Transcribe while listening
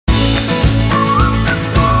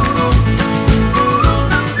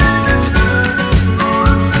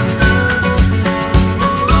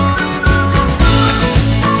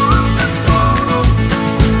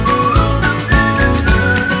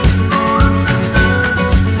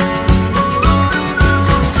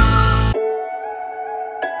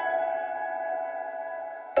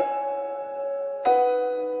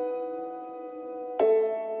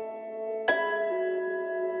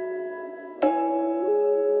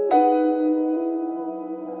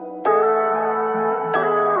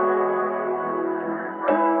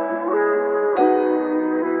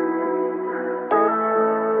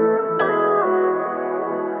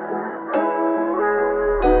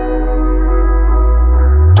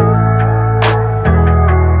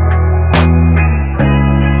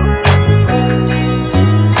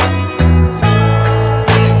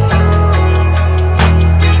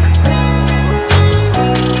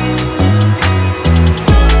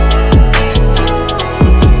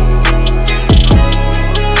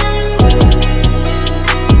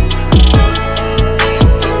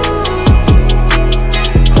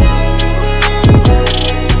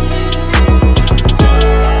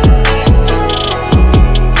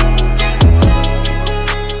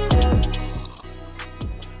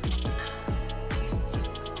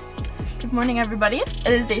morning, everybody.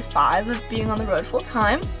 It is day 5 of being on the road full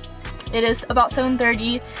time. It is about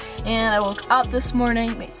 7:30 and I woke up this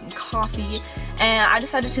morning, made some coffee, and I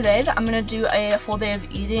decided today that I'm gonna do a full day of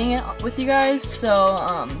eating with you guys.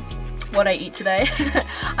 So what I eat today.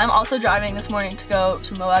 I'm also driving this morning to go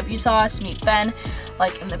to Moab, Utah to meet Ben.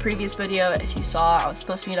 Like in the previous video, if you saw, I was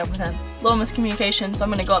supposed to meet up with him. Little miscommunication, so I'm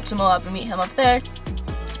gonna go up to Moab and meet him up there.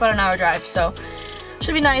 It's about an hour drive, so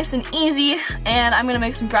should be nice and easy. And I'm gonna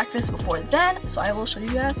make some breakfast before then, so I will show you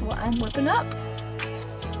guys what I'm whipping up.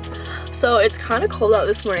 So it's kind of cold out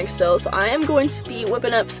this morning still, so I am going to be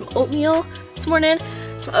whipping up some oatmeal this morning.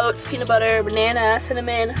 Some oats, peanut butter, banana,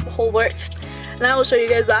 cinnamon, the whole works. And I will show you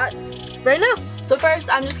guys that right now. So first,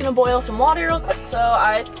 I'm just gonna boil some water real quick. So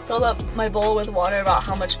I filled up my bowl with water about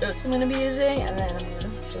how much oats I'm gonna be using, and then I'm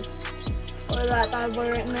gonna just pour that bad boy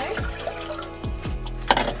right in there.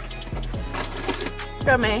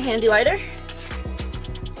 Grab my handy lighter.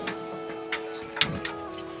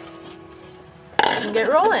 And get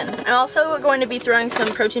rolling. I'm also going to be throwing some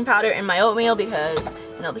protein powder in my oatmeal because,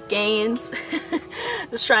 you know, the gains.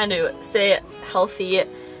 Just trying to stay healthy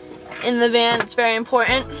in the van, it's very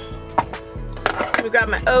important. I'm gonna grab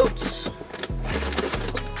my oats.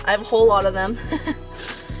 I have a whole lot of them.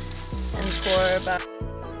 And pour about,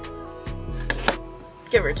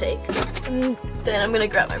 give or take. And then I'm gonna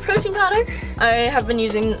grab my protein powder. I have been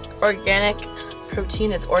using organic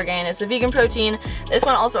protein. It's Orgain. It's a vegan protein. This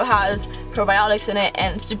one also has probiotics in it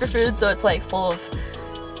and superfoods, so it's like full of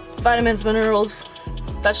vitamins, minerals,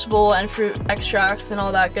 vegetable and fruit extracts and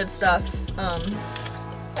all that good stuff.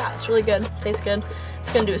 Yeah, it's really good. Tastes good.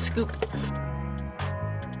 Just gonna do a scoop.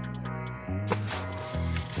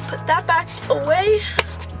 Put that back away,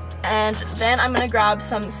 and then I'm gonna grab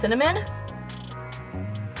some cinnamon.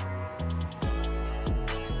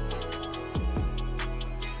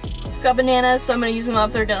 Got bananas, so I'm gonna use them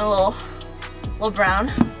up. They're getting a little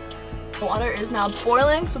brown. The water is now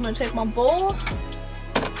boiling, so I'm gonna take my bowl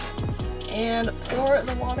and pour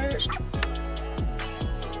the water.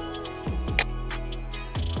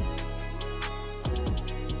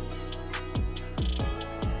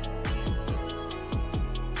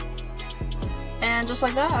 And just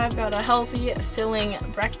like that, I've got a healthy, filling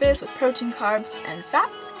breakfast with protein, carbs, and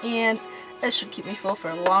fats, and this should keep me full for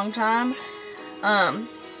a long time.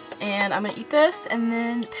 And I'm gonna eat this and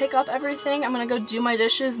then pick up everything. I'm gonna go do my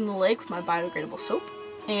dishes in the lake with my biodegradable soap,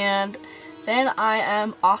 and then I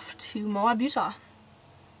am off to Moab, Utah.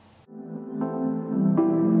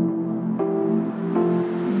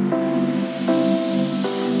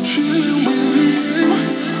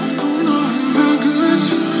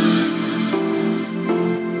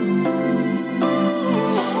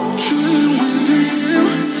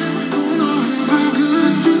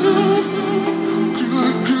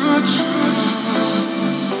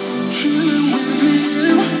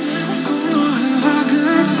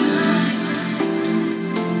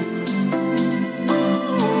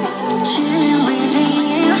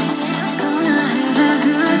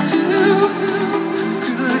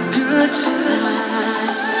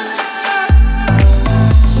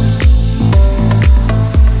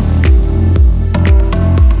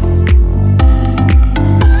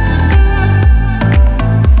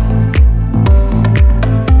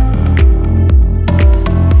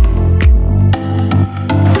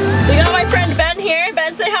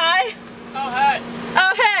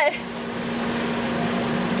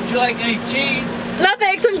 Would you like any cheese? No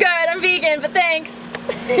thanks, I'm good. I'm vegan, but thanks.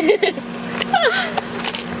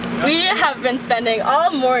 We have been spending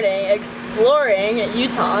all morning exploring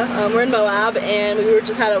Utah. We're in Moab, and we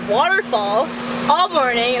just had a waterfall all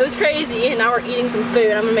morning. It was crazy, and now we're eating some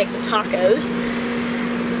food. I'm gonna make some tacos.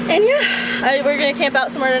 And yeah, we're gonna camp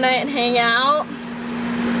out somewhere tonight and hang out.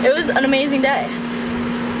 It was an amazing day.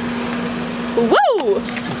 Woo!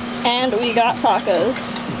 And we got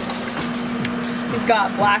tacos. We've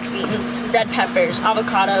got black beans, red peppers,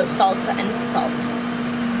 avocado, salsa, and salt.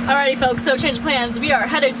 Alrighty folks, so change of plans. We are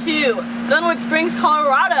headed to Glenwood Springs,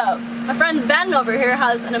 Colorado. My friend Ben over here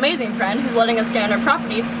has an amazing friend who's letting us stay on our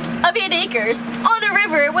property of 8 acres on a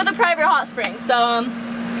river with a private hot spring. So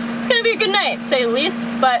it's gonna be a good night, to say the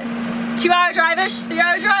least, but 2-hour drive-ish,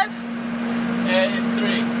 3-hour drive? Yeah,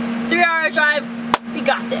 it's 3. 3-hour drive. We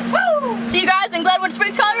got this. Woo! See you guys in Glenwood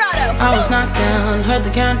Springs, Colorado. I was knocked down, heard the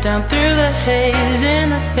countdown through the haze in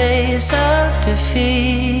the face of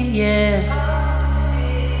defeat, yeah.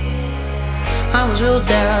 I was ruled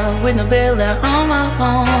out with no bailout on my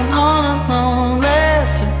own, all alone,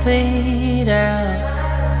 left to bleed out.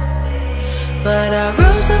 But I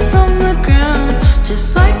rose up from the ground,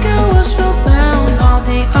 just like I was spellbound. All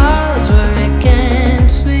the odds were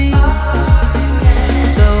against me,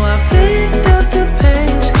 so I picked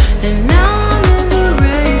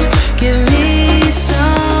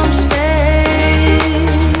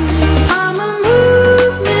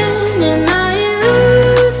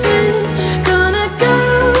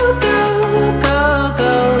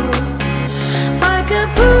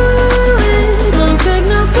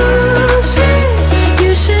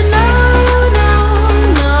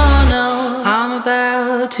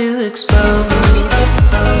to explode.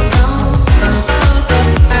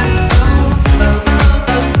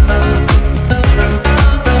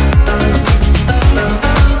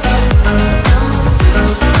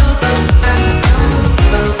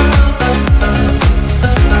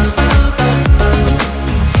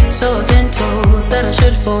 So I've been told that I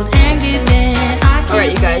should fold and give in.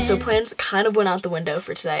 Alright, you guys, so plans kind of went out the window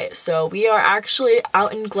for today. So we are actually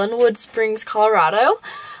out in Glenwood Springs, Colorado.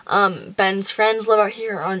 Ben's friends live out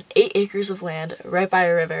here on 8 acres of land right by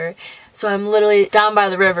a river. So I'm literally down by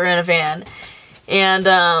the river in a van.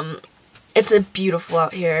 And it's beautiful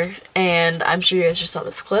out here. And I'm sure you guys just saw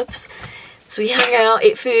those clips. So we hung out,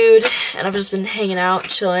 ate food, and I've just been hanging out,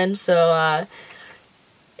 chilling. So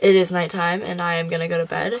it is nighttime and I am gonna go to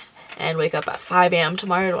bed and wake up at 5 a.m.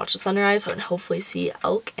 tomorrow to watch the sunrise and hopefully see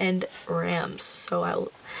elk and rams. So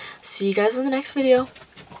I'll see you guys in the next video.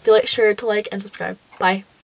 Be sure to like and subscribe. Bye.